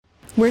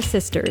We're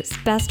sisters,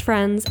 best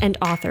friends, and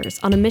authors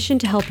on a mission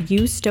to help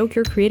you stoke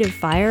your creative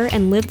fire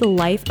and live the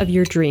life of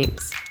your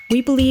dreams.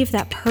 We believe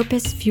that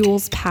purpose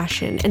fuels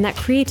passion and that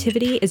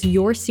creativity is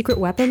your secret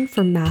weapon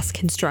for mass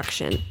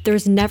construction.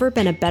 There's never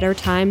been a better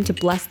time to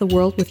bless the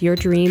world with your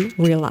dream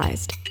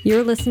realized.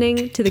 You're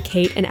listening to The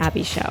Kate and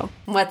Abby Show.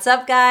 What's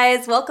up,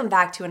 guys? Welcome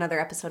back to another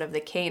episode of The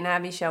Kate and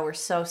Abby Show. We're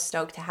so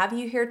stoked to have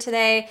you here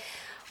today.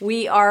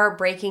 We are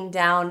breaking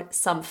down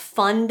some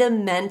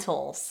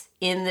fundamentals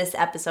in this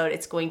episode.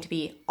 It's going to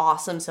be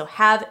awesome. So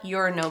have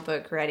your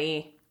notebook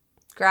ready,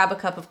 grab a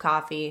cup of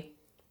coffee,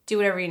 do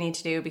whatever you need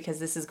to do because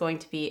this is going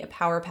to be a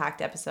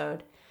power-packed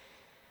episode.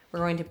 We're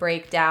going to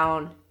break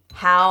down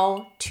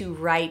how to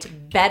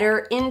write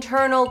better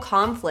internal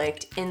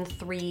conflict in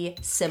 3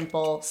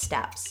 simple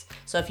steps.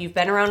 So if you've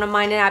been around on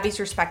mine and Abby's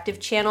respective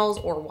channels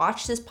or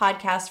watched this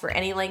podcast for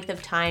any length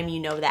of time,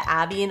 you know that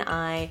Abby and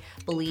I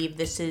believe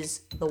this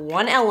is the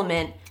one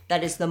element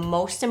that is the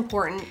most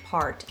important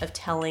part of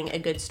telling a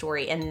good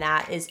story, and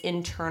that is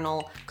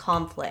internal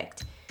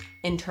conflict.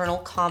 Internal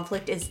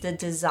conflict is the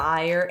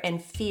desire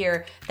and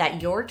fear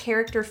that your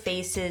character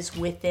faces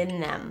within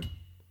them.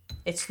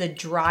 It's the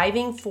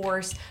driving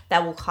force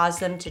that will cause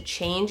them to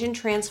change and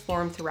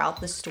transform throughout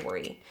the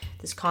story.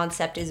 This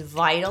concept is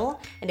vital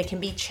and it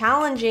can be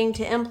challenging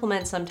to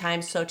implement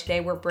sometimes. So today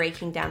we're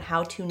breaking down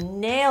how to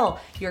nail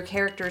your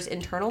character's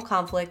internal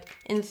conflict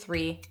in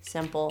 3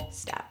 simple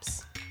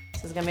steps.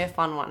 This is going to be a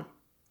fun one.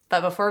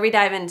 But before we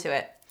dive into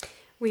it,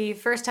 we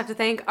first have to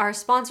thank our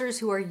sponsors,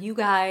 who are you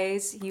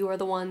guys. You are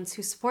the ones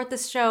who support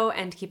this show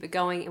and keep it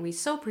going, and we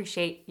so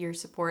appreciate your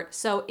support.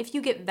 So if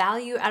you get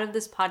value out of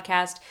this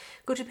podcast,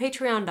 go to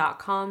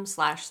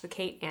patreon.com/The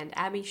Kate and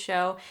Abby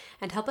Show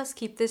and help us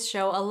keep this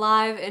show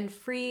alive and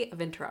free of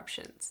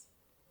interruptions.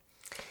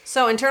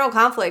 So internal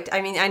conflict,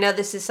 I mean, I know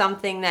this is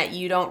something that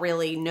you don't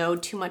really know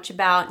too much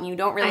about and you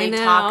don't really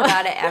talk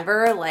about it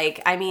ever.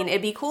 Like, I mean,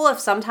 it'd be cool if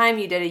sometime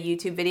you did a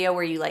YouTube video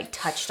where you like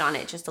touched on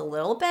it just a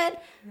little bit.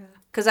 Yeah.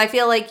 Because I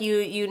feel like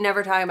you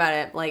never talk about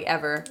it, like,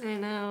 ever. I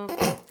know.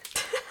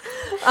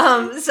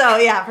 So,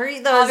 yeah, for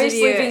those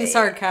obviously of you... being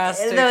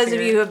sarcastic. Those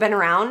of you who have been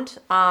around,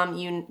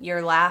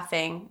 you're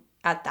laughing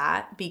at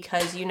that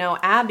because, you know,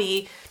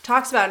 Abby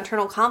talks about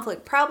internal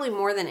conflict probably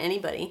more than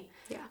anybody.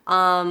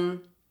 Yeah.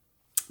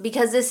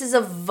 Because this is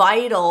a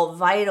vital,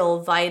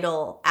 vital,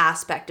 vital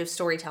aspect of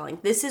storytelling.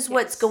 This is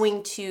what's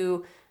going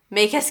to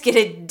make us get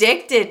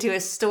addicted to a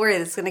story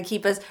that's going to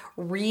keep us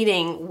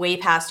reading way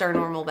past our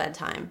normal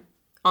bedtime.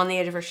 On the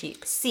edge of our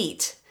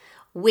seat,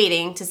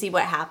 waiting to see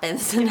what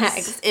happens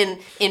next in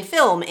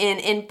film,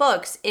 in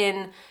books,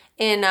 in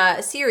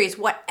a series,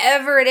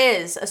 whatever it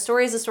is. A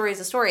story is a story is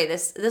a story.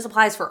 This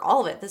applies for all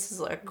of it. This is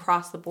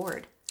across the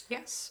board.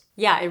 Yes.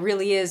 Yeah, it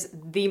really is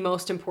the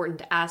most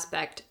important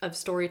aspect of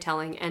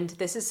storytelling. And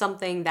this is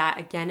something that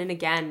again and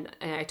again,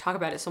 and I talk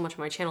about it so much on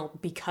my channel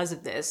because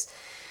of this,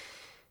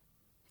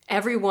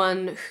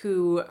 everyone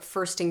who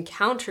first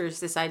encounters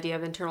this idea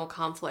of internal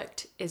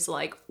conflict is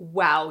like,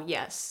 wow,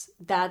 yes,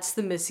 that's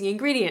the missing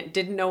ingredient.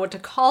 Didn't know what to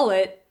call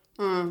it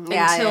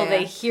until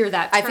they hear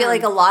that term. I feel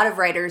like a lot of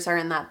writers are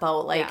in that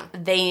boat. Like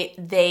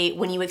they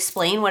when you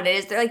explain what it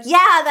is, they're like, yeah,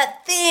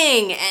 that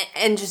thing,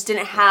 and just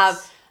didn't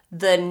have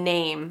the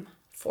name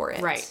for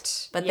it.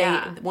 Right.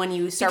 But when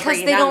you start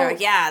breaking it down, they're like,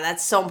 yeah,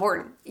 that's so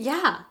important.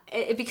 Yeah,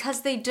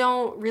 because they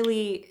don't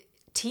really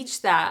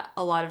teach that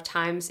a lot of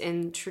times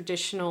in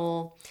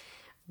traditional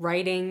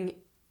writing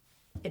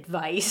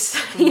advice.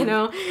 You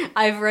know,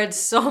 I've read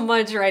so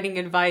much writing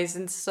advice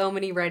and so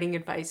many writing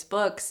advice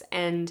books,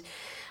 and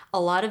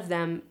a lot of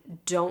them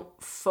don't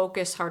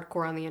focus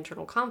hardcore on the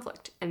internal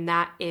conflict, and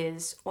that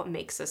is what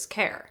makes us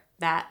care.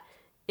 That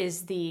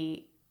is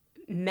the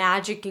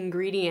magic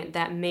ingredient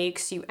that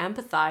makes you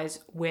empathize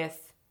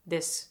with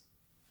this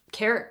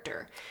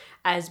character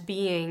as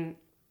being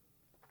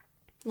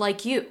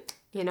like you.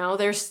 You know,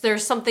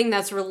 there's something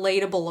that's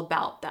relatable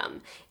about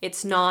them.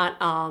 It's not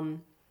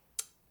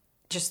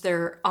just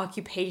their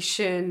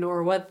occupation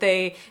or what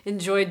they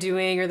enjoy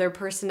doing or their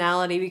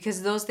personality,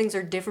 because those things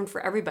are different for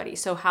everybody.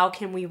 So how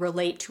can we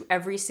relate to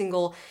every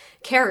single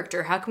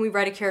character? How can we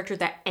write a character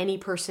that any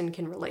person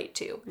can relate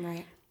to?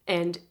 Right.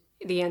 And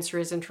the answer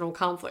is internal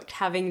conflict.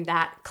 Having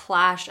that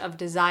clash of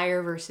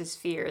desire versus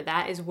fear,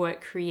 that is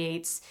what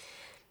creates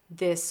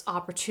this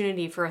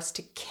opportunity for us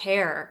to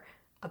care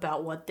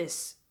about what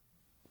this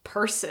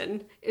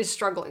person is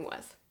struggling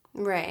with.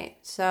 Right.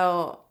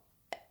 So,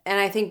 and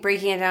I think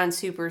breaking it down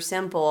super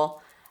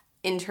simple,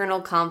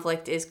 internal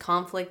conflict is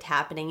conflict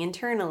happening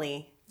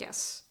internally.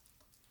 Yes.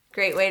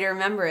 Great way to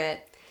remember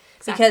it.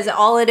 Exactly. Because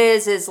all it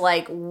is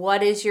like,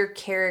 what is your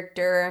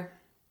character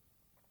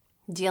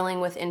dealing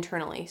with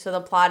internally? So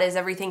the plot is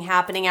everything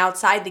happening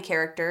outside the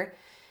character.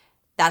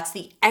 That's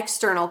the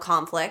external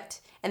conflict.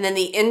 And then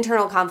the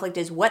internal conflict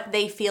is what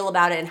they feel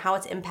about it and how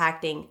it's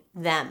impacting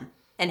them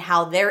and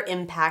how they're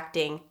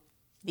impacting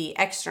the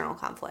external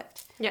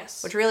conflict.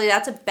 Yes. Which really,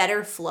 that's a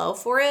better flow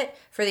for it,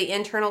 for the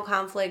internal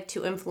conflict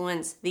to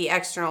influence the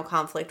external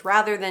conflict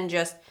rather than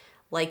just,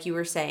 like you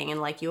were saying and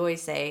like you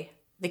always say,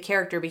 the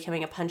character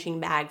becoming a punching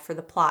bag for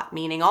the plot,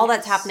 meaning all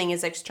that's happening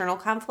is external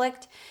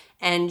conflict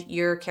and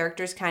your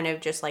character's kind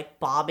of just like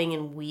bobbing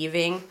and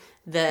weaving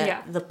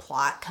the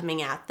plot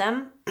coming at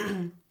them.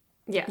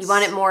 Yes. You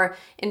want it more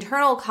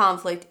internal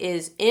conflict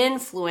is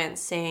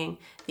influencing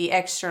the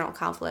external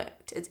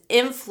conflict. It's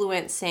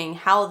influencing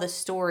how the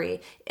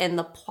story and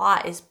the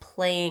plot is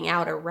playing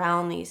out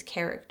around these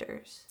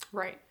characters.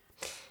 Right.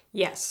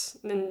 Yes.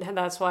 And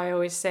that's why I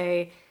always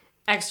say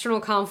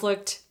external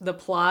conflict, the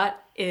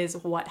plot, is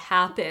what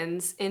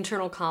happens.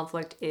 Internal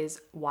conflict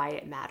is why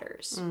it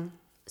matters.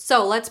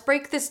 So let's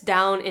break this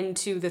down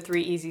into the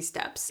 3 easy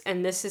steps.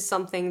 And this is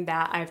something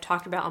that I've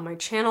talked about on my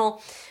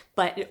channel,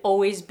 but it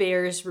always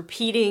bears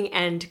repeating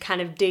and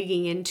kind of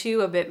digging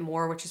into a bit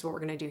more, which is what we're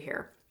going to do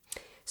here.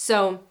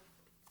 So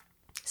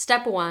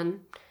step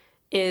 1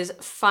 is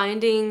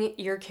finding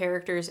your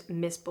character's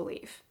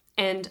misbelief.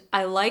 And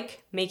I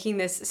like making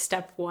this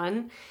step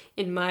 1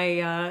 in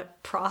my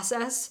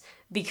process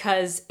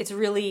because it's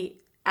really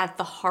at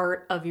the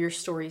heart of your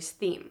story's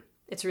theme.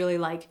 It's really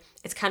like,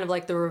 it's kind of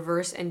like the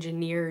reverse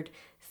engineered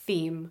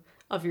theme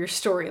of your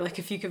story. Like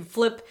if you can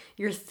flip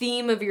your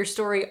theme of your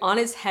story on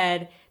its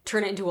head,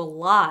 turn it into a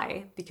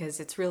lie,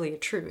 because it's really a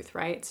truth,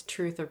 right? It's a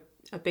truth, or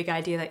a big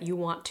idea that you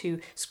want to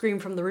scream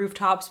from the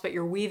rooftops, but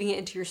you're weaving it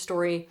into your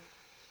story.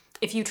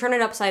 If you turn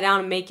it upside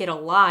down and make it a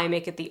lie,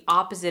 make it the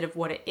opposite of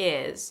what it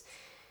is,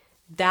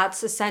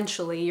 that's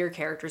essentially your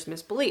character's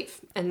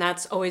misbelief. And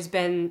that's always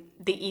been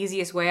the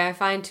easiest way I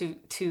find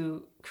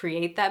to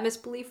create that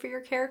misbelief for your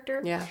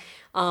character. Yeah.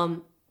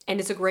 And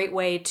it's a great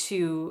way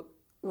to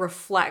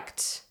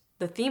reflect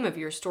the theme of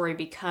your story,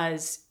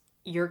 because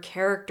your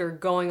character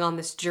going on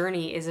this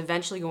journey is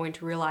eventually going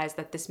to realize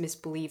that this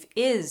misbelief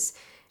is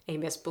a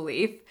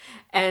misbelief,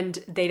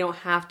 and they don't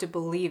have to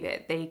believe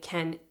it. They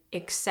can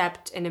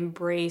accept and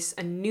embrace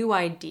a new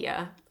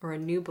idea or a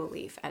new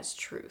belief as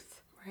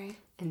truth. Right.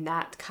 And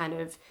that kind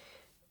of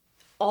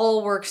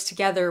all works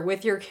together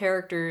with your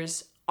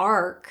character's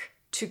arc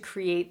to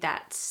create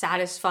that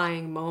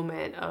satisfying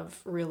moment of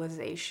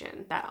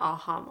realization, that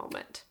aha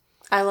moment.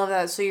 I love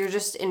that. So you're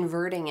just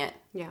inverting it.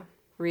 Yeah.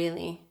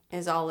 Really,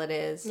 is all it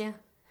is. Yeah.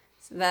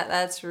 So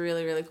that's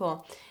really, really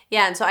cool.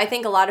 Yeah, and so I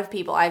think a lot of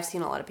people, I've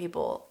seen a lot of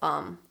people,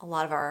 a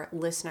lot of our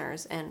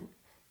listeners and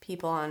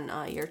people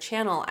on your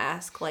channel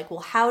ask, like,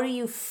 well, how do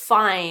you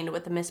find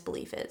what the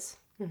misbelief is?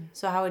 Mm-hmm.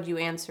 So how would you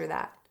answer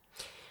that?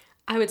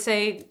 I would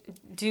say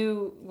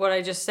do what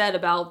I just said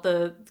about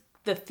the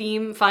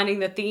theme, finding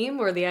the theme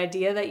or the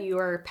idea that you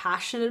are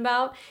passionate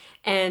about,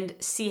 and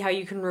see how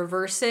you can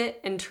reverse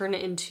it and turn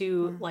it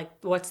into like,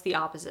 what's the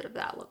opposite of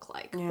that look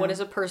like? Yeah. What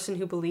is a person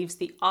who believes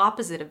the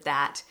opposite of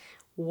that?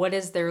 What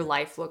does their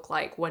life look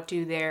like? What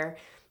do their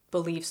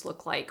beliefs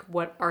look like?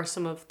 What are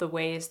some of the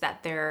ways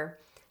that their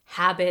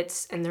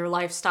habits and their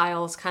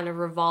lifestyles kind of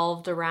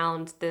revolved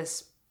around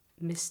this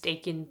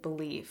mistaken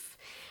belief?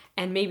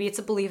 And maybe it's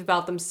a belief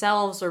about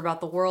themselves or about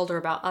the world or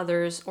about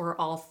others, or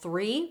all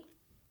three.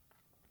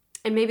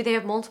 And maybe they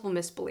have multiple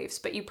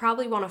misbeliefs, but you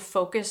probably want to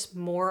focus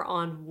more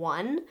on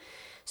one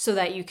so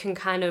that you can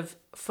kind of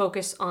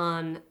focus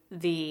on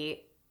the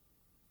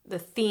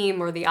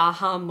theme or the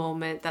aha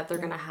moment that they're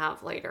going to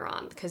have later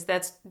on. Because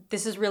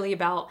this is really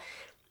about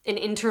an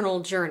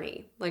internal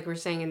journey, like we're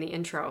saying in the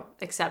intro,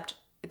 except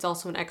it's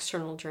also an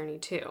external journey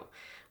too.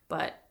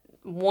 But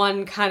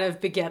one kind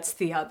of begets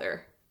the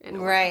other.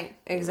 Right,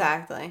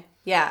 exactly.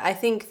 Yeah, I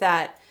think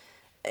that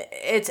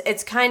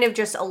it's kind of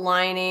just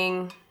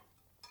aligning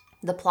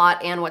the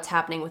plot and what's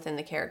happening within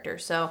the character.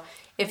 So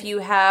if you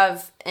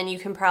have, and you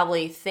can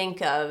probably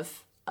think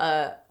of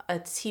a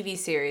TV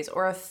series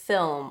or a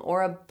film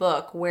or a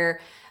book where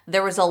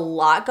there was a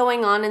lot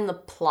going on in the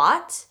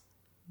plot,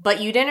 but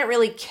you didn't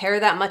really care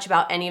that much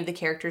about any of the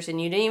characters,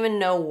 and you didn't even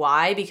know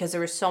why, because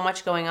there was so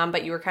much going on,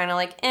 but you were kind of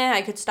like,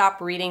 I could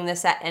stop reading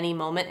this at any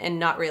moment and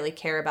not really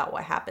care about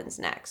what happens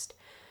next.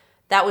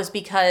 That was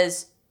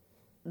because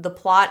the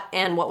plot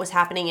and what was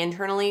happening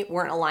internally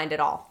weren't aligned at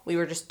all. We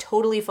were just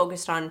totally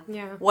focused on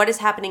what is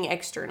happening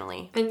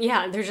externally. And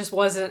yeah, there just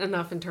wasn't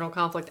enough internal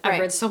conflict. I've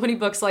read so many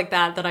books like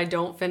that I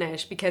don't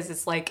finish, because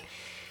it's like,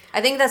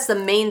 I think that's the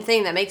main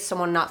thing that makes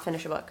someone not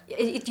finish a book.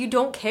 If you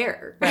don't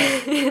care,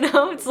 right?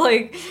 It's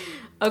like,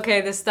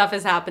 okay, this stuff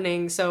is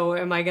happening, so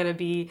am I going to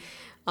be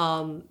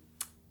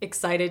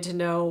excited to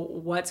know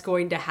what's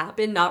going to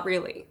happen? Not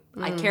really.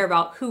 I care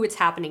about who it's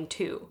happening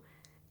to.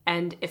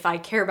 And if I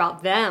care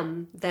about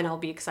them, then I'll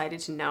be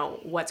excited to know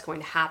what's going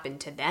to happen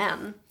to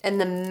them.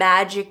 And the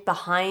magic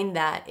behind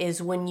that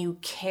is when you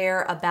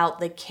care about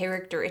the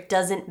character, it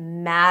doesn't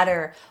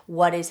matter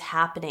what is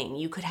happening.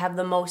 You could have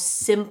the most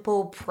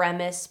simple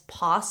premise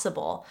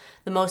possible,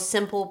 the most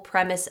simple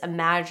premise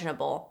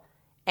imaginable,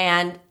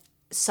 and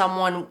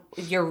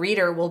your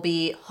reader will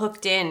be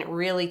hooked in,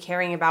 really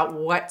caring about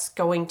what's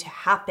going to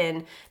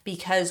happen,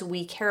 because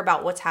we care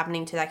about what's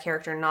happening to that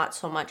character, not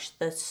so much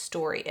the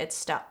story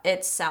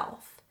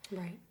itself.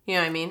 Right. You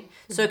know what I mean?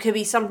 Mm-hmm. So it could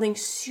be something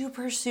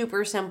super,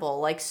 super simple,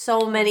 like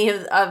so many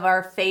of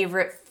our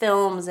favorite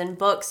films and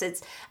books.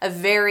 It's a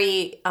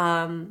very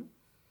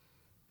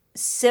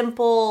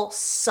simple,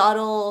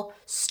 subtle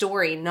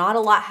story, not a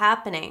lot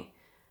happening.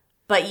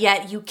 But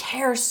yet you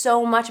care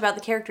so much about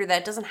the character that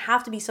it doesn't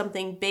have to be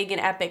something big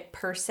and epic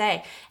per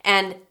se.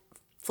 And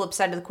flip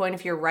side of the coin,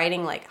 if you're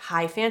writing like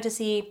high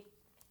fantasy,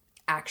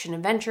 action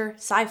adventure,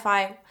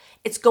 sci-fi,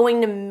 it's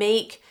going to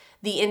make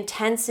the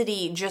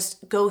intensity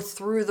just go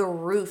through the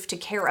roof to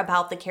care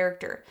about the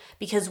character,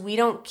 because we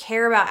don't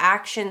care about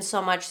action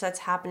so much that's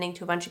happening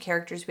to a bunch of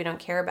characters we don't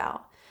care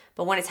about.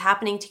 But when it's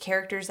happening to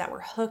characters that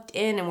we're hooked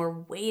in and we're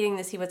waiting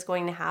to see what's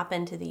going to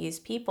happen to these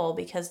people,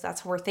 because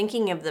that's how we're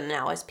thinking of them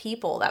now, as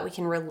people that we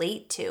can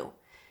relate to.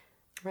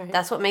 Right.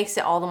 That's what makes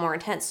it all the more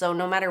intense. So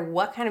no matter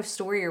what kind of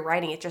story you're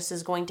writing, it just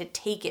is going to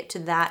take it to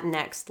that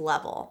next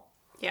level.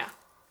 Yeah.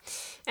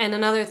 And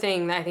another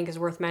thing that I think is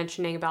worth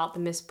mentioning about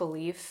the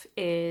misbelief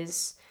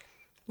is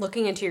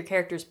looking into your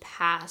character's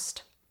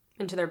past,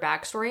 into their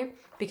backstory,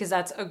 because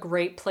that's a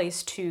great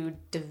place to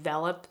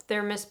develop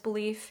their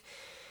misbelief.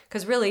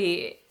 Because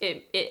really,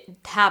 it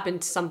happened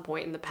at some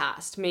point in the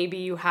past. Maybe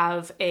you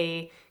have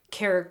a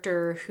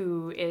character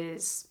who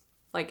is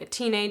like a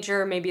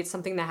teenager. Maybe it's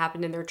something that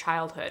happened in their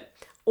childhood.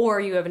 Or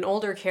you have an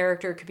older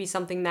character. It could be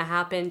something that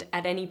happened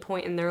at any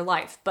point in their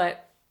life.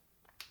 But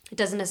it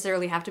doesn't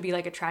necessarily have to be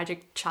like a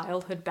tragic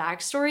childhood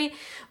backstory,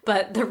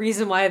 but the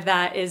reason why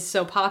that is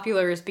so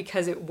popular is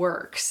because it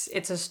works.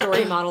 It's a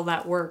story model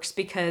that works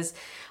because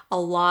a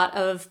lot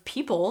of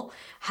people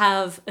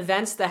have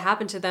events that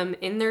happen to them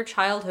in their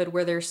childhood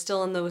where they're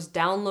still in those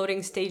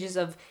downloading stages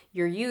of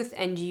your youth,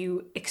 and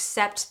you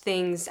accept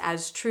things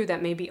as true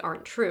that maybe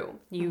aren't true.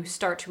 You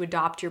start to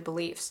adopt your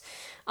beliefs.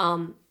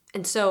 And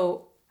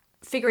so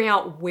figuring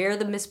out where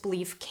the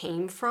misbelief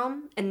came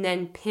from and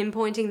then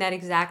pinpointing that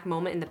exact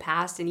moment in the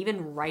past and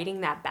even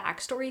writing that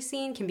backstory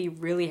scene can be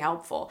really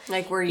helpful.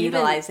 Like we're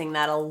utilizing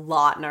that a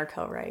lot in our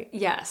co-write.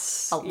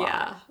 Yes. A lot.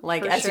 Yeah,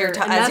 like as you're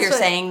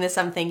saying this,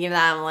 I'm thinking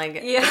that I'm like,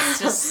 yeah.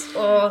 It's just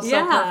so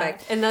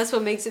perfect. And that's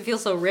what makes it feel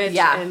so rich.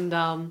 Yeah.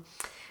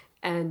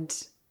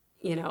 And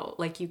you know,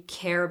 like you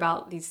care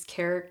about these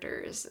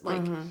characters,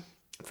 like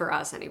for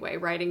us anyway,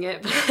 writing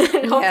it,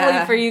 but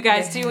hopefully for you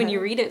guys too when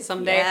you read it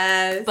someday.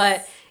 Yes.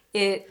 But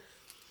it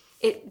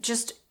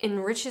just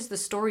enriches the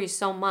story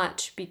so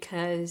much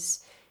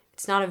because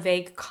it's not a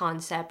vague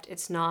concept.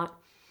 It's not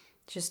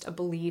just a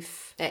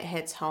belief. It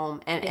hits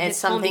home, and it's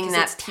something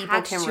that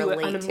people can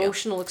relate to. An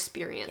emotional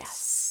experience.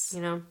 Yes.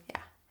 You know? Yeah.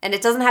 And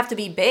it doesn't have to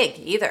be big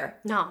either.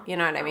 No. You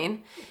know what I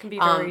mean? It can be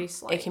very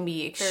slight. It can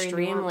be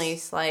extremely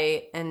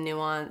slight and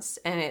nuanced,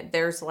 and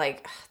there's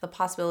like, the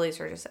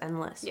possibilities are just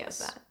endless. Yes.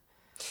 With that.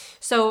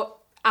 So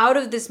out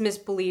of this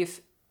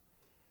misbelief,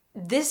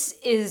 this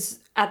is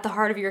at the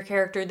heart of your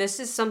character. This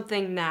is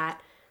something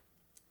that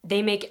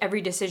they make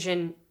every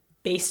decision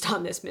based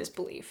on this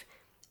misbelief.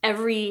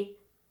 Every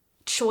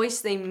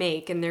choice they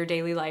make in their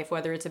daily life,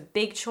 whether it's a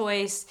big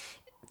choice,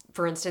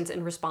 for instance,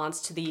 in response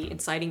to the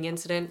inciting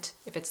incident,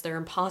 if it's their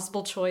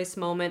impossible choice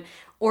moment,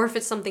 or if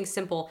it's something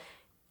simple,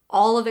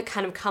 all of it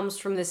kind of comes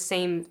from the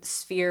same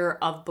sphere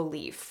of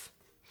belief.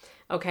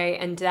 Okay,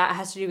 and that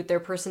has to do with their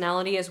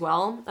personality as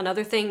well.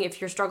 Another thing, if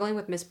you're struggling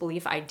with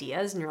misbelief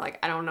ideas and you're like,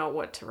 I don't know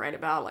what to write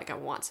about, like I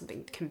want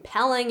something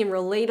compelling and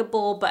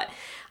relatable, but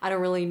I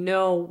don't really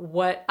know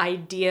what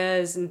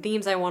ideas and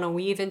themes I want to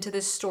weave into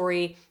this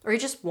story, or you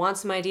just want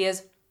some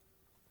ideas,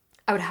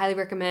 I would highly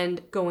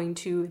recommend going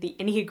to the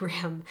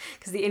Enneagram,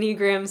 because the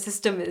Enneagram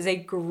system is a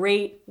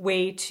great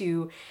way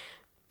to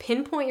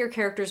pinpoint your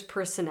character's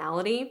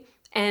personality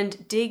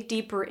and dig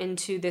deeper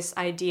into this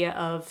idea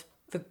of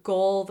the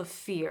goal, the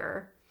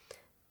fear,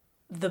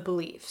 the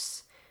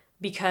beliefs,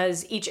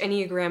 because each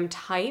Enneagram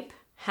type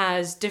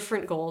has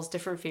different goals,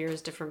 different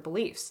fears, different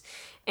beliefs.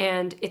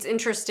 And it's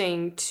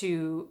interesting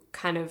to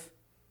kind of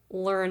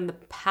learn the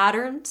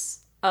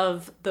patterns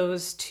of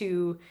those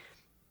two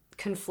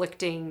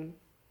conflicting,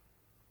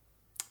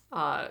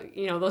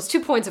 those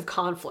 2 points of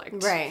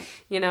conflict. Right.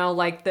 You know,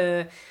 like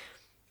the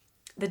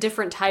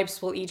different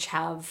types will each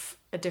have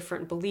a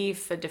different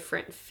belief, a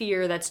different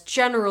fear that's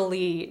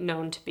generally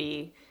known to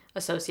be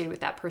associated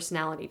with that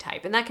personality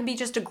type. And that can be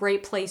just a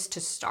great place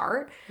to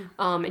start.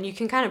 And you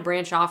can kind of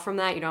branch off from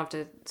that.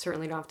 You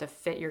certainly don't have to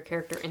fit your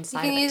character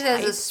inside. You can use it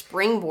as a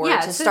springboard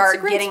to it's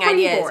start getting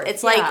ideas.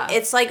 It's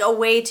yeah. like a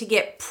way to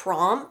get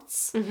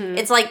prompts. Mm-hmm.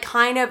 It's like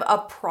kind of a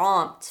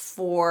prompt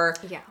for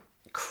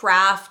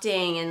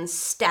crafting and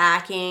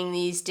stacking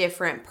these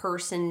different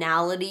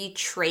personality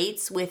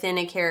traits within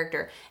a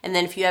character. And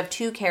then if you have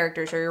two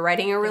characters, or you're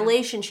writing a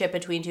relationship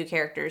between two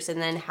characters,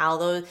 and then how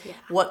those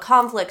what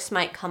conflicts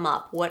might come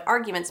up, what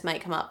arguments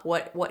might come up,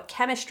 what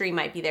chemistry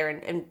might be there,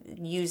 and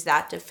use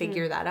that to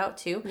figure that out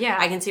too. Yeah.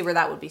 I can see where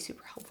that would be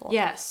super helpful.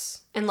 Yes.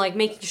 And like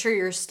making sure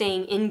you're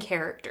staying in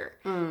character,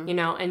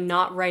 and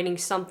not writing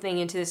something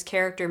into this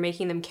character,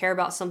 making them care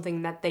about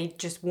something that they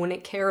just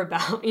wouldn't care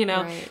about,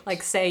 Right.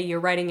 Like say you're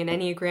writing an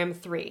Enneagram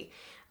 3,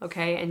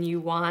 okay, and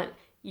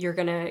you're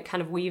gonna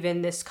kind of weave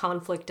in this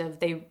conflict of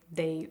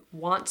they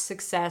want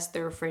success,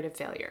 they're afraid of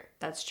failure.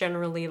 That's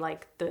generally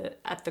like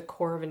at the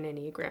core of an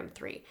Enneagram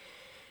 3,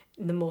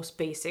 the most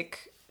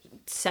basic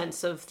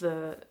sense of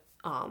the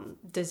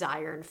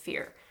desire and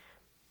fear.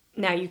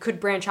 Now, you could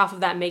branch off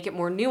of that and make it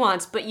more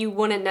nuanced, but you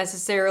wouldn't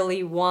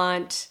necessarily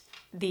want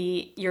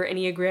your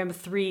Enneagram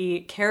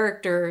 3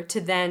 character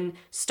to then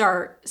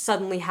start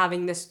suddenly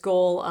having this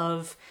goal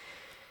of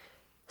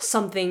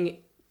something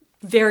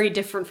very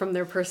different from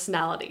their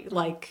personality,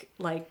 like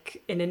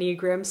an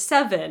Enneagram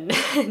 7.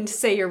 And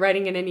say you're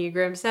writing an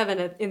Enneagram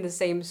 7 in the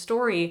same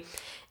story,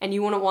 and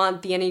you wouldn't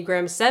want the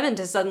Enneagram 7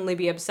 to suddenly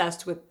be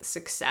obsessed with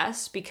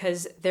success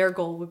because their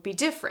goal would be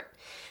different.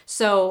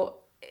 So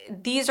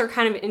these are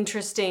kind of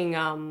interesting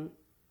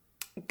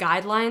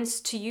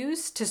guidelines to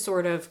use to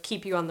sort of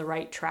keep you on the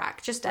right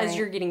track, just as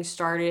you're getting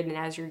started and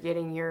as you're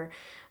getting your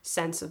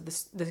sense of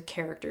the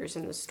characters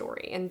in the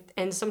story.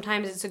 And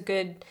sometimes it's a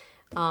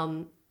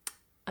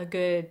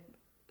good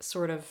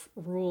sort of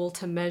rule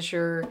to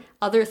measure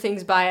other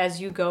things by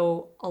as you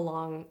go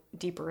along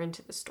deeper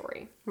into the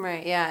story.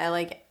 Right. Yeah. I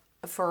like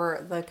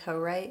for the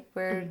co-write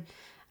we're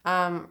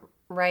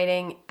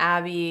writing,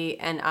 Abby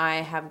and I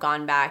have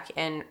gone back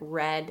and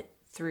read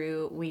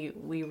through,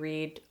 we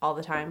read all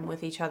the time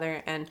with each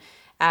other, and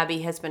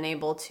Abby has been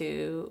able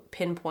to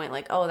pinpoint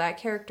like, oh, that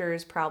character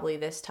is probably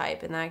this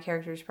type and that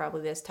character is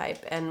probably this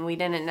type. And we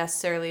didn't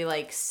necessarily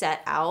like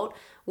set out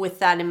with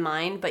that in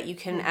mind, but you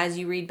can, as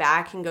you read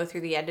back and go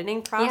through the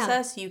editing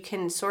process, you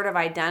can sort of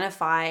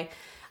identify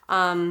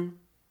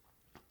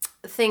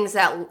things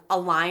that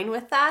align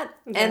with that.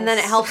 Yes. And then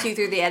it helps you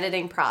through the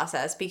editing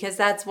process, because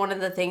that's one of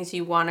the things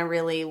you want to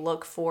really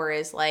look for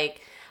is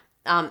like,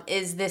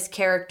 is this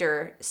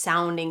character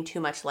sounding too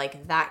much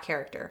like that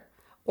character?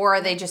 Or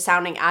are they just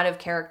sounding out of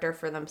character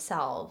for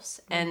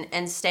themselves,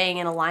 and staying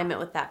in alignment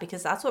with that?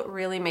 Because that's what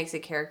really makes a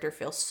character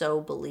feel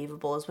so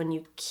believable, is when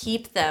you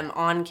keep them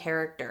on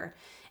character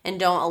and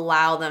don't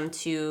allow them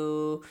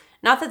to,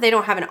 not that they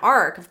don't have an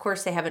arc, of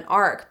course they have an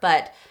arc,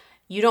 but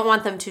you don't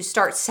want them to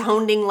start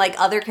sounding like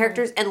other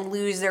characters and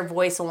lose their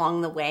voice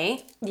along the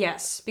way.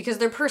 Yes, because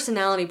their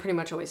personality pretty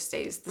much always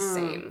stays the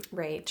same,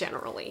 right?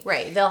 Generally.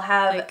 Right. They'll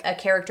have like a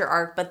character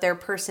arc, but their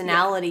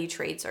personality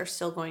traits are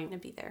still going to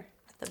be there.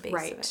 The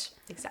base of it.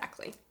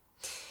 Exactly.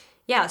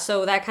 Yeah,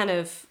 so that kind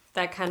of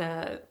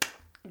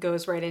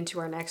goes right into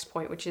our next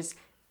point, which is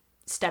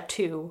step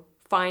 2,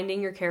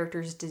 finding your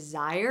character's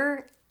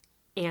desire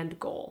and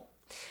goal.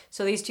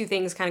 So these two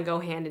things kind of go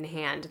hand in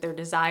hand. Their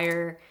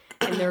desire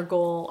and their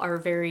goal are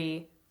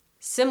very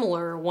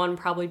similar. One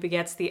probably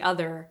begets the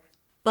other,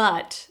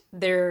 but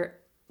their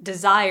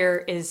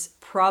desire is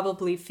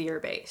probably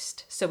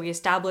fear-based. So we're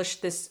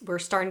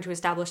starting to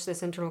establish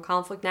this internal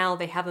conflict now.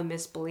 They have a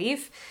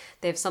misbelief.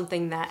 They have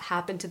something that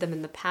happened to them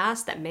in the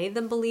past that made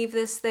them believe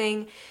this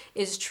thing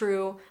is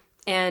true.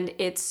 And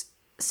it's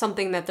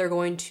something that they're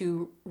going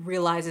to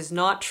realize is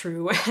not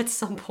true at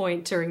some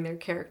point during their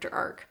character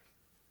arc.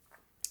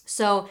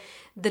 So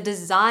the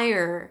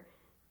desire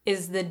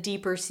is the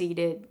deeper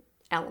seated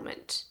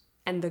element.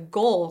 And the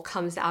goal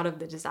comes out of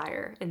the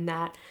desire, in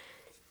that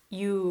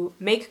you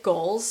make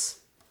goals,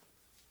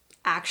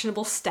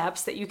 actionable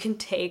steps that you can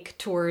take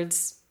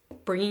towards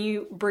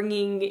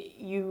bringing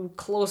you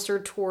closer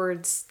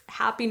towards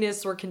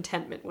happiness or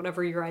contentment,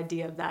 whatever your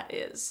idea of that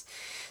is.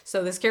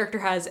 So this character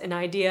has an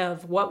idea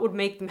of what would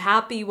make them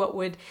happy, what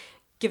would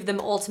give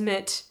them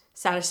ultimate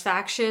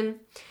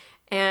satisfaction,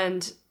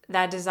 and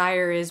that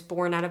desire is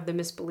born out of the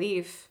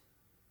misbelief,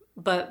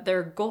 but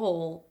their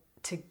goal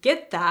to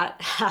get that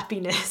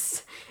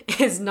happiness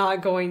is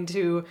not going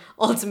to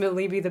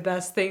ultimately be the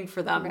best thing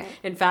for them. Right.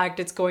 In fact,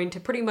 it's going to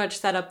pretty much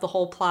set up the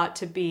whole plot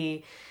to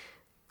be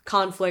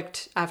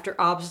conflict after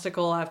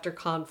obstacle after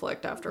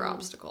conflict after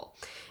obstacle.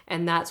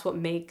 And that's what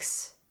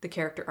makes the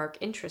character arc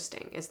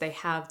interesting, is they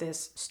have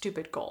this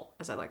stupid goal,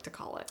 as I like to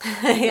call it.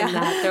 Yeah. And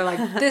that they're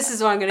like, this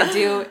is what I'm going to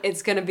do.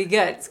 It's going to be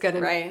good. It's going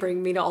to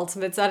bring me to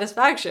ultimate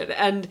satisfaction.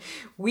 And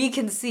we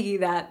can see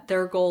that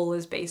their goal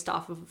is based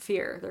off of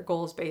fear. Their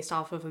goal is based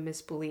off of a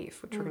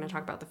misbelief, which we're going to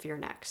talk about the fear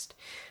next.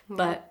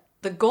 But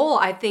the goal,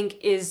 I think,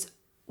 is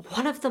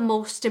one of the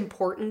most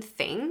important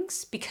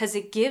things, because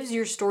it gives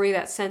your story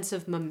that sense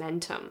of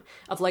momentum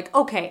of like,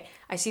 okay,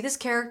 I see this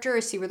character,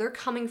 I see where they're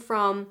coming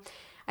from,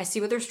 I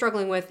see what they're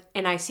struggling with,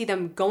 and I see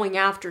them going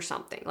after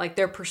something. Like,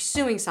 they're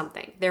pursuing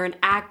something. They're an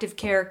active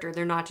character.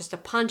 They're not just a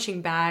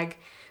punching bag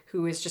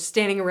who is just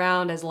standing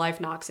around as life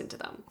knocks into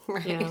them.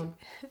 Right. You know?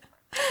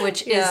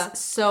 Which is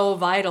so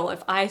vital.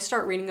 If I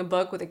start reading a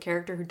book with a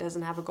character who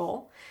doesn't have a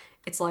goal,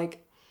 it's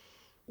like,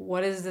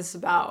 what is this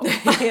about?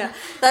 Yeah,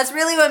 that's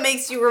really what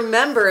makes you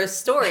remember a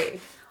story,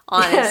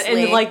 honestly.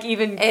 Yeah, and like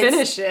even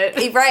finish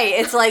it. Right.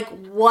 It's like,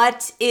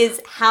 what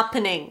is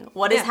happening?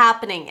 What is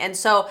happening? And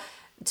so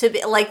to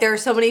be like, there are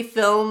so many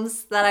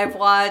films that I've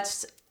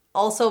watched,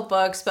 also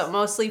books, but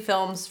mostly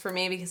films for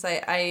me, because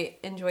I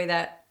enjoy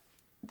that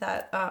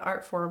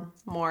art form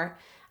more.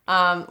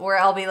 Where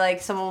I'll be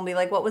like, someone will be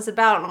like, what was it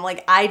about? And I'm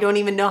like, I don't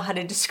even know how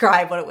to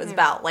describe what it was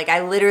about. Like,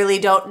 I literally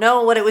don't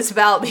know what it was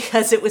about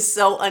because it was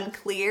so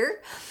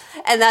unclear.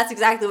 And that's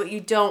exactly what you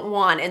don't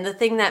want. And the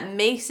thing that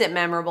makes it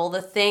memorable,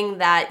 the thing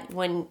that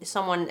when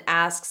someone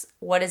asks,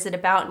 what is it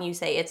about? And you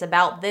say, it's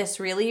about this,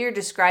 really you're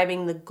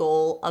describing the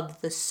goal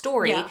of the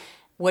story,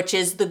 which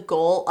is the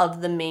goal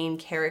of the main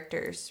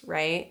characters,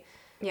 right?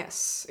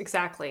 Yes,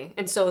 exactly.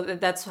 And so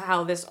that's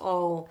how this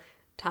all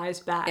ties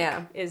back.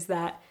 Yeah. Is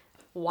that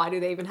why do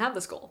they even have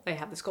this goal? They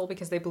have this goal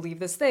because they believe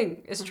this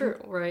thing is true,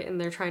 right? And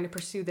they're trying to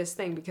pursue this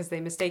thing because they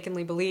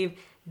mistakenly believe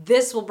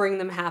this will bring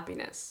them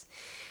happiness.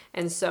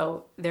 And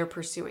so they're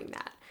pursuing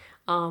that.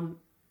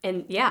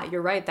 And yeah,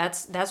 you're right.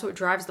 That's what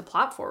drives the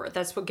plot forward.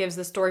 That's what gives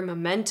the story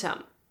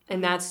momentum.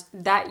 And that's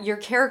that your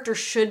character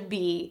should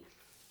be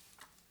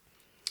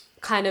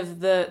kind of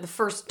the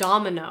first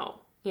domino,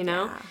 you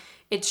know? Yeah.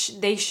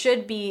 They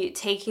should be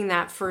taking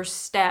that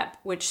first step,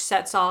 which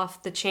sets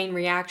off the chain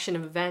reaction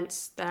of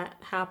events that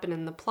happen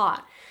in the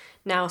plot.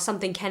 Now,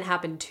 something can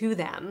happen to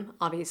them,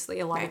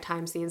 obviously. A lot of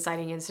times the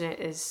inciting incident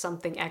is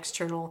something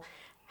external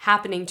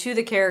happening to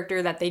the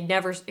character that they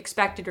never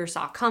expected or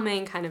saw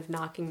coming, kind of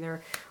knocking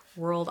their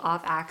world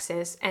off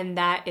axis. And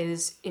that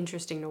is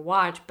interesting to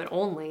watch, but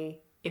only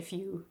if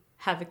you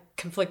have a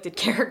conflicted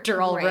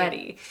character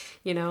already,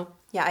 you know?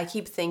 Yeah, I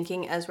keep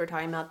thinking as we're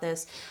talking about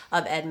this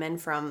of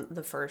Edmund from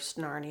the first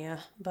Narnia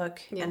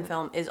book and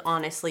film is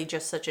honestly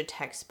just such a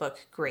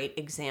textbook great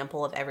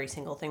example of every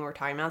single thing we're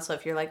talking about. So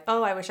if you're like,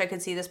 oh, I wish I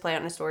could see this play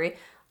out in a story,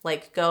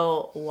 like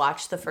go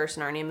watch the first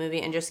Narnia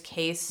movie and just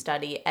case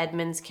study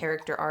Edmund's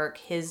character arc,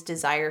 his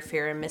desire,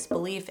 fear, and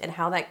misbelief, and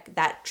how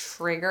that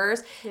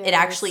triggers. Yes. It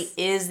actually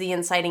is the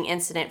inciting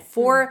incident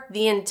for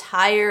the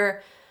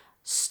entire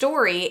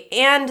story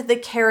and the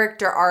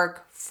character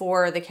arc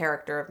for the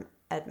character of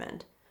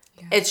Edmund.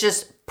 Yeah. It's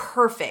just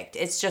perfect.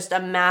 It's just a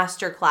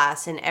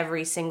masterclass in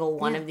every single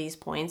one of these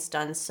points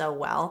done so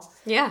well.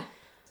 Yeah.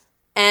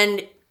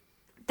 And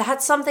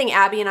that's something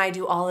Abby and I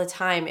do all the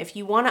time. If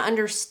you want to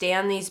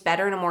understand these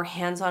better in a more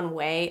hands-on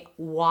way,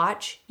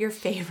 watch your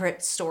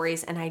favorite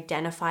stories and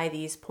identify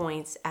these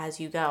points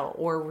as you go.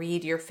 Or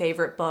read your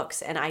favorite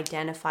books and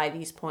identify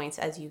these points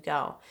as you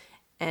go.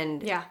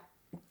 And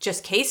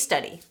just case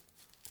study.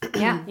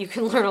 Yeah, you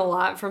can learn a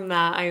lot from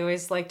that. I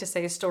always like to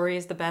say story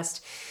is the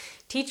best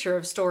teacher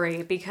of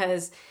story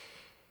because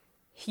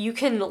you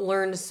can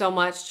learn so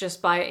much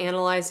just by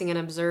analyzing and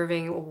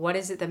observing what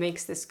is it that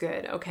makes this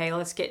good. Okay,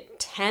 let's get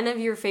 10 of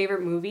your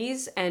favorite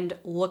movies and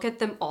look at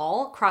them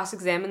all,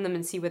 cross-examine them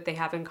and see what they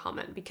have in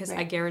common because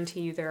I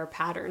guarantee you there are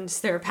patterns.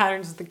 There are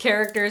patterns with the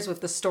characters,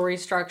 with the story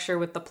structure,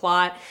 with the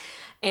plot,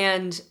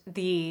 and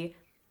maybe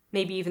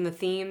even the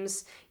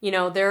themes. You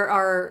know, there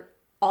are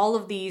all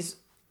of these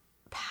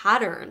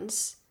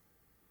patterns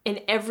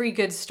in every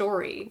good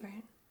story,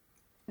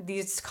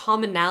 these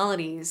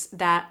commonalities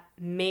that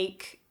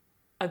make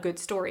a good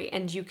story,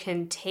 and you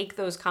can take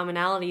those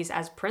commonalities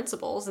as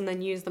principles and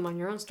then use them on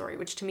your own story,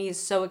 which to me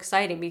is so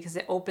exciting because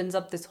it opens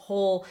up this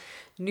whole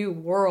new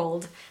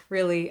world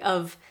really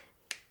of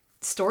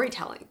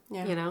storytelling.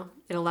 You know,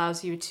 it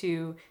allows you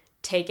to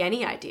take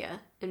any idea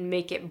and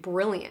make it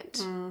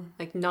brilliant,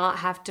 like not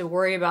have to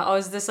worry about, oh,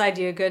 is this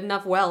idea good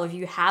enough? Well, if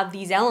you have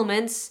these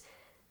elements,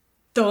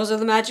 those are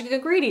the magic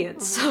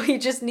ingredients. So you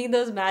just need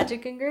those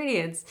magic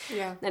ingredients.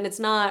 Yeah. And it's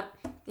not,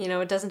 you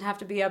know, it doesn't have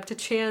to be up to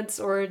chance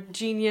or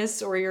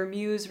genius or your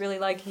muse really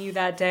liking you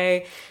that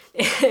day.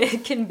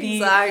 It can be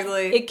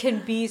it can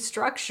be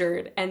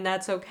structured, and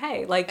that's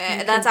okay. Like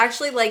that's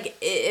actually like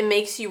it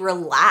makes you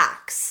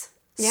relax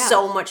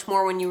so much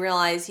more when you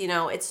realize, you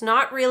know, it's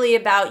not really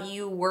about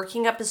you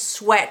working up a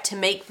sweat to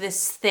make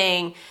this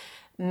thing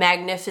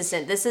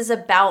magnificent. This is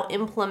about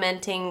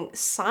implementing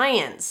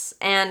science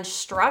and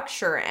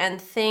structure and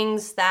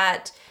things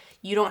that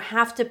you don't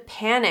have to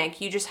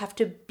panic. You just have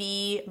to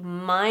be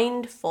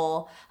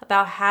mindful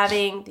about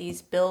having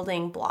these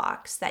building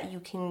blocks that you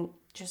can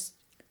just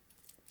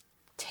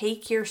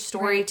take your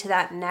story to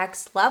that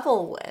next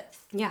level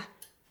with. Yeah.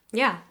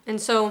 Yeah.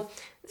 And so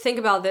think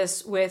about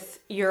this with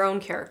your own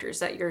characters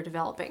that you're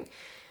developing.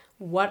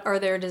 What are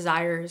their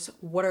desires?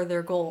 What are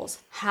their goals?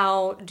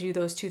 How do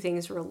those two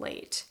things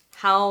relate?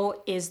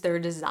 How is their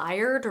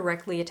desire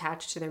directly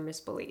attached to their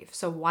misbelief?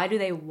 So why do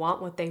they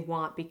want what they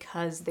want?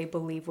 Because they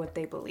believe what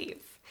they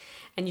believe.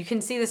 And you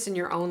can see this in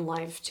your own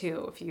life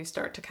too, if you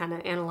start to kind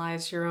of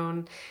analyze your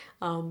own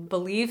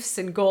beliefs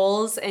and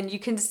goals, and you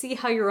can see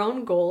how your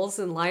own goals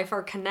in life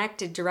are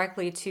connected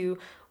directly to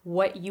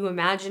what you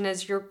imagine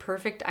as your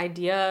perfect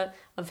idea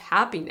of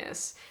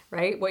happiness,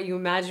 right? What you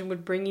imagine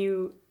would bring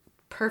you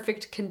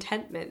perfect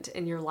contentment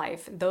in your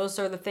life. Those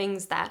are the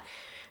things that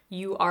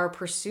you are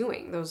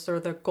pursuing. Those are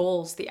the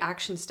goals, the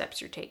action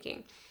steps you're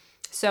taking.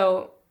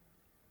 So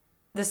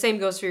the same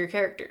goes for your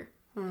character.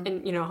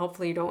 And, you know,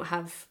 hopefully you don't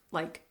have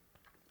like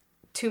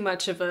too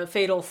much of a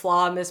fatal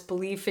flaw,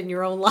 misbelief in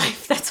your own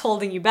life that's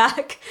holding you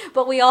back.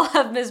 But we all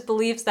have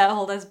misbeliefs that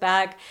hold us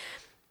back.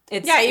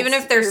 Even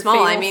if they're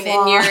small, I mean,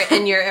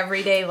 in your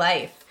everyday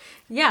life.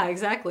 Yeah,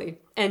 exactly.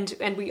 And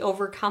we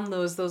overcome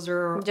those. Those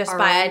are just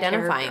by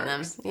identifying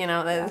them. You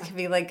know, that could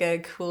be like a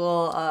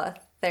cool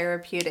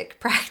therapeutic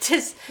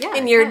practice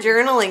in your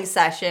journaling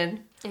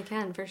session. It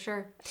can, for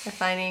sure.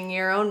 Finding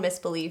your own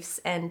misbeliefs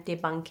and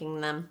debunking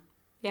them.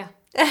 Yeah.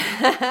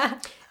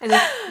 And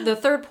the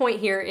third point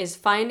here is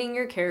finding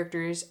your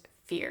character's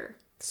fear.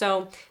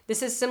 So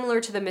this is similar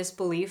to the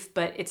misbelief,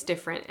 but it's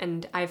different.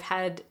 And I've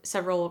had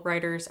several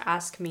writers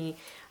ask me,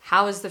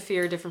 how is the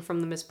fear different from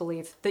the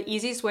misbelief? The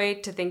easiest way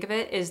to think of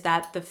it is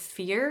that the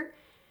fear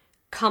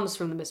comes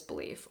from the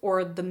misbelief,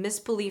 or the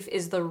misbelief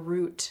is the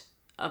root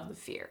of the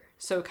fear.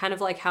 So kind of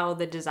like how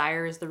the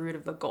desire is the root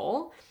of the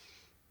goal,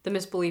 the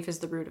misbelief is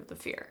the root of the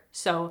fear.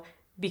 So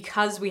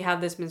because we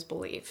have this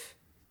misbelief,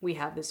 we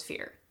have this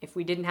fear. If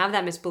we didn't have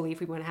that misbelief,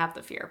 we wouldn't have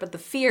the fear. But the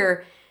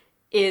fear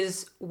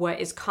is what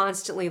is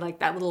constantly like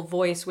that little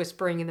voice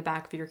whispering in the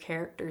back of your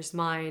character's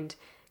mind,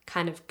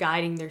 kind of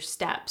guiding their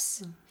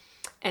steps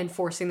and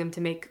forcing them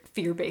to make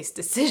fear-based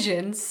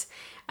decisions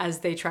as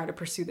they try to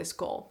pursue this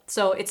goal.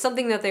 So it's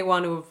something that they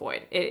want to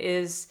avoid. It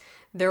is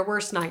their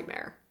worst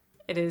nightmare.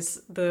 It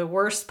is the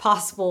worst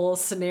possible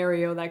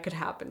scenario that could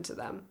happen to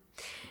them.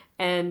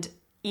 And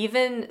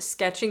even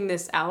sketching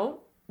this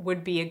out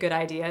would be a good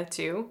idea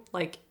too.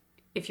 Like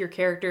if your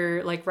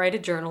character, like write a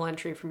journal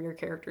entry from your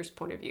character's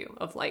point of view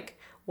of like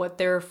what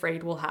they're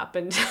afraid will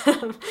happen to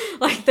them,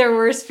 like their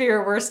worst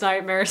fear, worst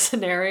nightmare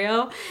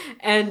scenario,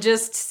 and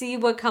just see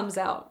what comes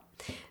out.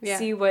 Yeah.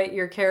 See what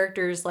your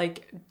character's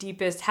like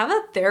deepest, have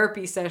a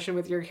therapy session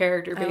with your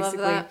character, basically.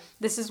 I love that.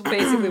 This is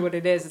basically what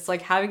it is. It's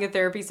like having a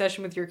therapy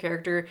session with your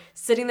character,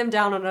 sitting them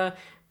down on a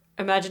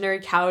imaginary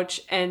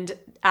couch and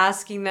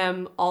asking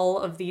them all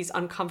of these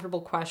uncomfortable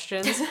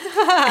questions,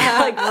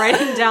 like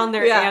writing down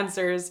their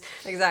answers.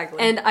 Exactly.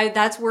 And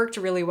that's worked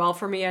really well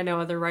for me. I know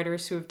other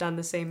writers who have done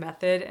the same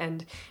method,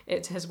 and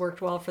it has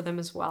worked well for them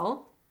as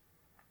well.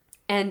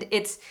 And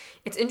it's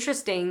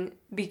interesting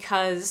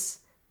because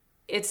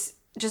it's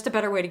just a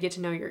better way to get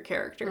to know your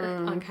character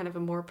on kind of a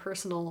more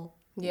personal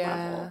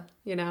level,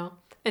 you know,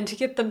 and to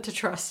get them to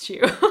trust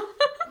you.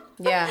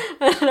 Yeah.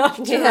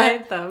 Enough to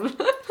write them.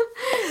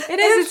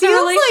 It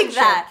feels like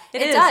that.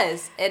 It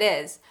does. It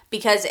is.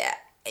 Because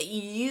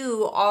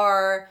you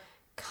are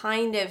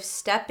kind of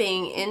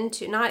stepping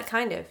into, not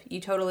kind of,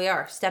 you totally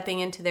are stepping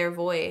into their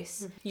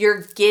voice. Mm-hmm.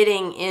 You're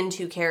getting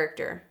into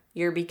character.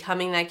 You're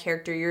becoming that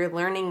character. You're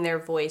learning their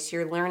voice.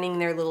 You're learning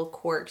their little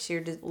quirks.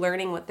 You're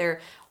learning what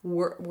their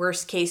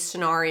worst case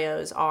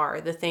scenarios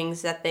are, the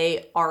things that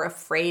they are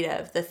afraid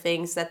of, the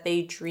things that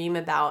they dream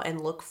about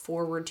and look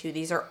forward to.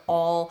 These are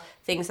all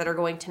things that are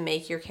going to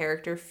make your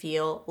character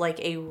feel like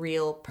a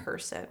real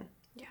person.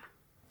 Yeah.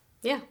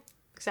 Yeah,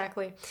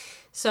 exactly.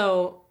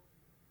 So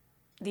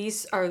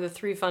these are the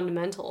three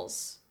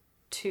fundamentals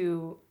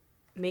to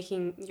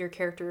making your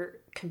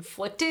character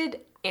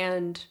conflicted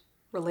and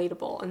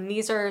relatable. And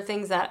these are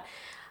things that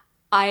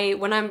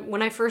when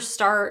I first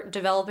start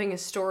developing a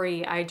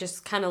story, I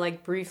just kind of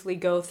like briefly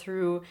go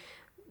through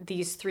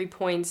these 3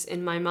 points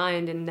in my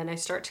mind, and then I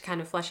start to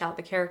kind of flesh out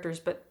the characters.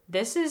 But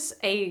this is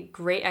a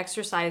great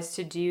exercise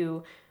to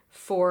do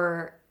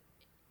for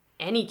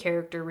any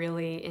character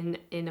really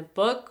in a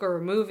book or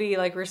a movie,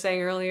 like we were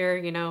saying earlier,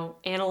 you know,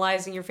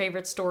 analyzing your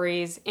favorite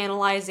stories,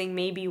 analyzing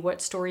maybe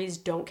what stories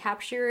don't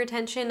capture your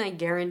attention. I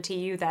guarantee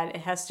you that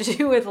it has to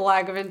do with a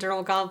lack of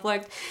internal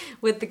conflict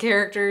with the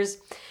characters.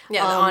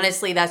 Yeah,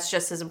 honestly, that's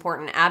just as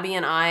important. Abby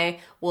and I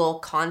will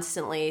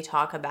constantly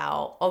talk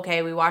about,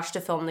 okay, we watched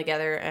a film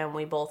together and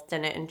we both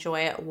didn't enjoy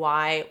it.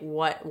 Why?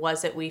 What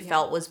was it we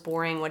felt was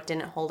boring? What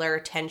didn't hold our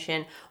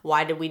attention?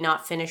 Why did we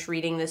not finish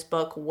reading this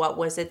book? What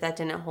was it that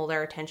didn't hold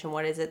our attention?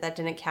 What is it that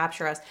didn't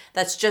capture us?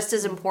 That's just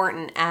as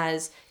important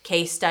as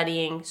case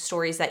studying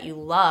stories that you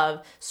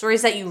love,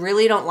 stories that you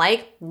really don't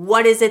like.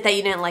 What is it that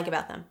you didn't like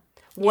about them?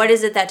 What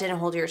is it that didn't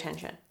hold your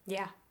attention?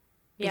 Yeah.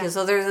 Because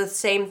those are the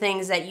same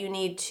things that you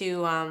need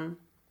to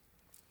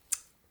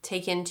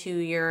take into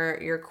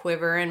your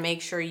quiver and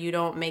make sure you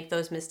don't make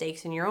those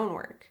mistakes in your own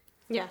work.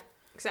 Yeah,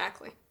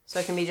 exactly. So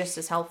it can be just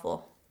as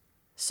helpful.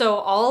 So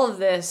all of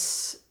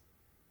this,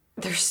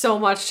 there's so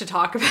much to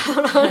talk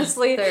about,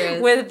 honestly,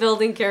 with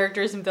building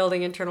characters and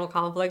building internal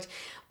conflict.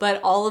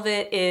 But all of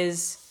it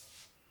is,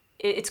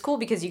 it's cool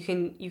because you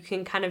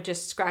can kind of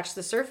just scratch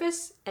the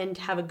surface and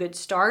have a good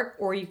start,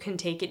 or you can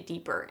take it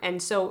deeper.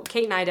 And so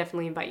Kate and I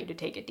definitely invite you to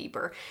take it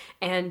deeper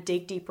and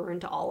dig deeper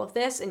into all of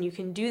this. And you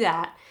can do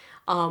that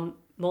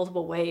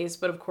multiple ways,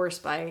 but of course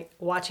by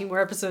watching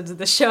more episodes of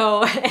the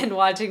show and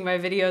watching my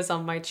videos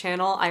on my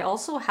channel. I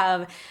also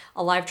have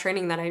a live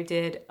training that I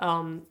did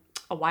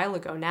a while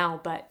ago now,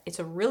 but it's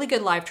a really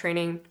good live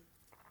training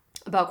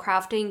about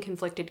crafting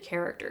conflicted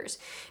characters.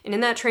 And in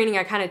that training,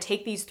 I kind of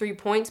take these 3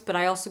 points, but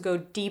I also go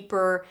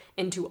deeper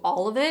into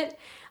all of it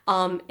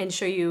and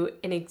show you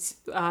an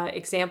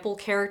example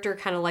character,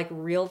 kind of like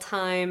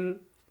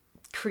real-time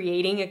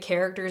creating a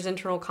character's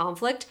internal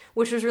conflict,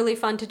 which was really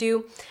fun to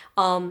do.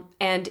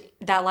 And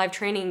that live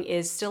training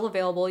is still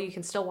available. You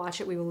can still watch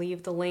it. We will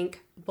leave the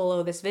link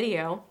below this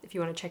video if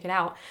you want to check it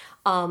out.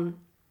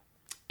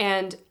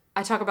 And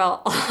I talk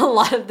about a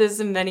lot of this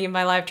in many of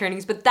my live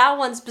trainings, but that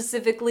one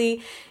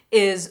specifically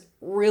is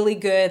really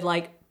good,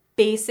 like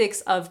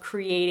basics of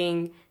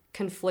creating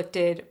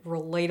conflicted,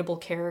 relatable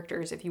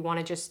characters if you want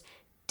to just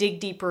dig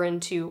deeper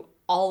into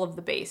all of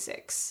the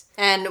basics.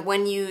 And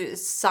when you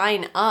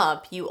sign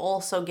up, you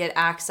also get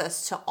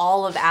access to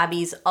all of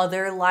Abby's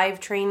other live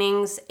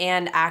trainings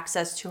and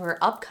access to her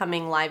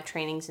upcoming live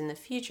trainings in the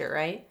future,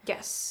 right?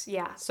 Yes.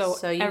 Yeah. So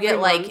you every get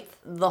like month,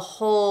 the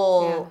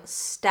whole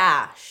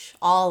stash,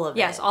 all of it.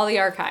 yes, all the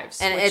archives.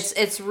 And which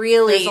it's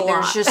really, there's a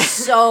there's lot.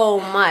 just so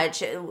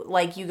much.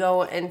 Like you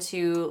go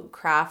into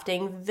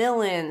crafting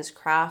villains,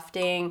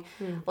 crafting,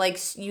 like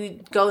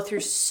you go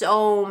through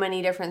so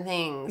many different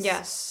things.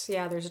 Yes,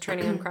 yeah, there's a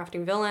training on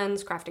crafting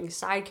villains, crafting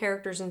side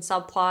characters and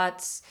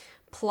subplots,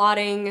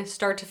 plotting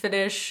start to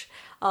finish.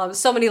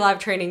 So many live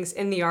trainings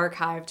in the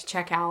archive to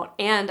check out,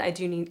 and I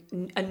do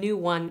need a new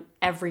one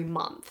every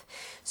month.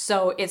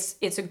 So it's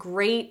a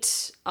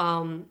great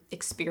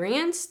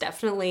experience.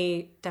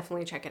 Definitely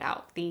check it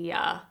out. The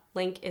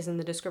link is in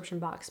the description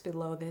box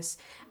below this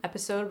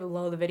episode,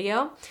 below the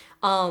video.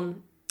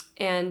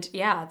 And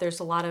yeah,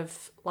 there's a lot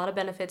of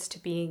benefits to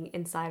being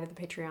inside of the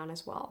Patreon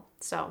as well.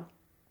 So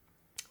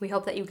we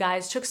hope that you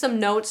guys took some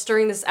notes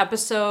during this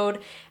episode,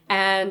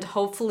 and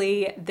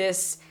hopefully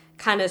this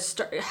kind of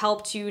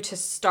helped you to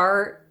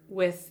start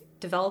with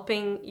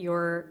developing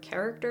your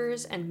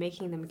characters and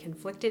making them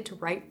conflicted to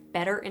write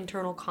better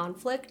internal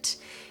conflict.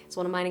 It's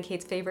one of mine and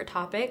Kate's favorite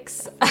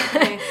topics.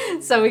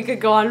 So we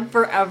could go on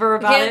forever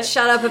about Can't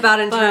shut up about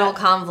internal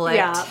conflict.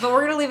 Yeah, but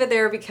we're going to leave it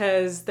there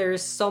because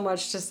there's so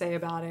much to say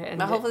about it. And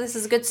But hopefully this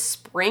is a good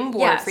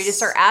springboard for you to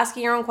start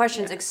asking your own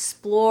questions,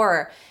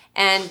 explore,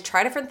 and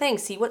try different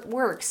things. See what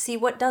works, see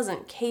what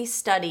doesn't. Case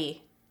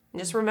study.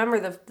 And just remember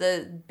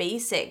the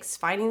basics.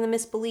 Finding the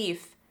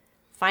misbelief,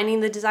 finding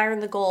the desire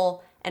and the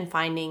goal, and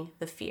finding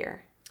the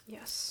fear.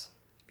 Yes.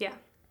 Yeah.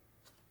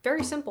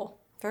 Very simple.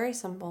 Very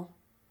simple.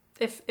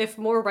 If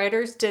more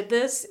writers did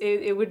this,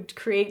 it would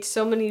create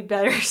so many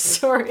better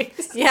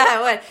stories. Yeah,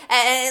 it would.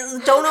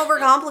 And don't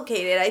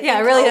overcomplicate it. I think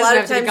it really a lot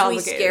doesn't of have to be times we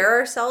complicated. scare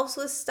ourselves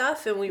with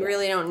stuff and we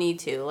really don't need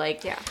to.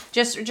 Like,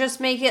 just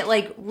make it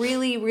like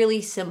really,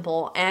 really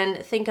simple.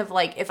 And think of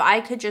like, if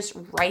I could just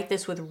write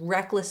this with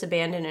reckless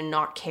abandon and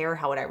not care,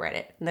 how would I write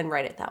it? And then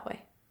write it that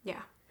way.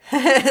 Yeah.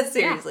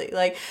 Seriously.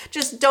 Like,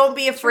 just don't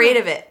be afraid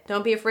of it.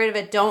 Don't be afraid of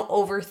it. Don't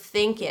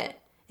overthink it.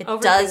 It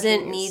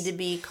doesn't need to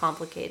be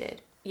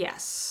complicated.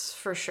 Yes,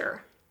 for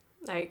sure.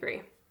 I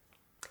agree.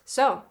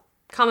 So,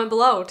 comment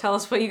below. Tell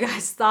us what you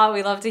guys thought.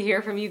 We love to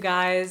hear from you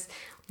guys.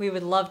 We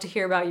would love to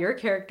hear about your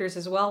characters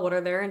as well. What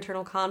are their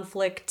internal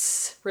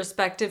conflicts,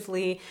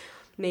 respectively?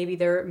 Maybe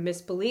their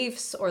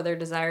misbeliefs or their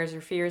desires or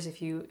fears.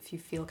 If you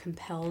feel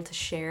compelled to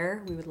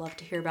share, we would love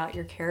to hear about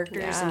your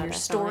characters and your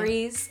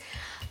stories.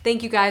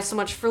 Thank you guys so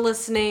much for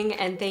listening,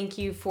 and thank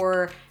you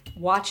for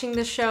watching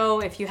the show.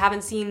 If you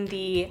haven't seen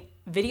the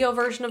video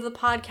version of the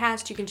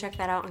podcast, you can check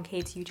that out on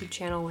Kate's YouTube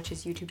channel, which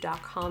is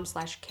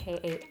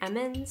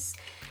youtube.com/KAEmmons.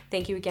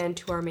 Thank you again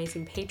to our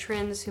amazing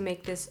patrons who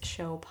make this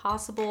show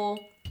possible.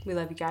 We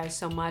love you guys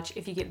so much.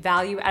 If you get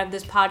value out of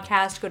this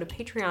podcast, go to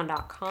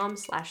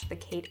patreon.com/The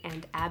Kate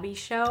and Abby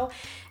Show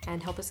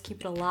and help us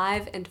keep it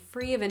alive and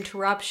free of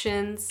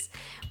interruptions.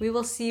 We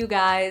will see you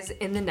guys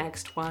in the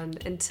next one.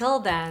 Until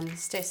then,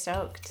 Stay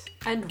stoked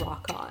and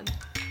rock on.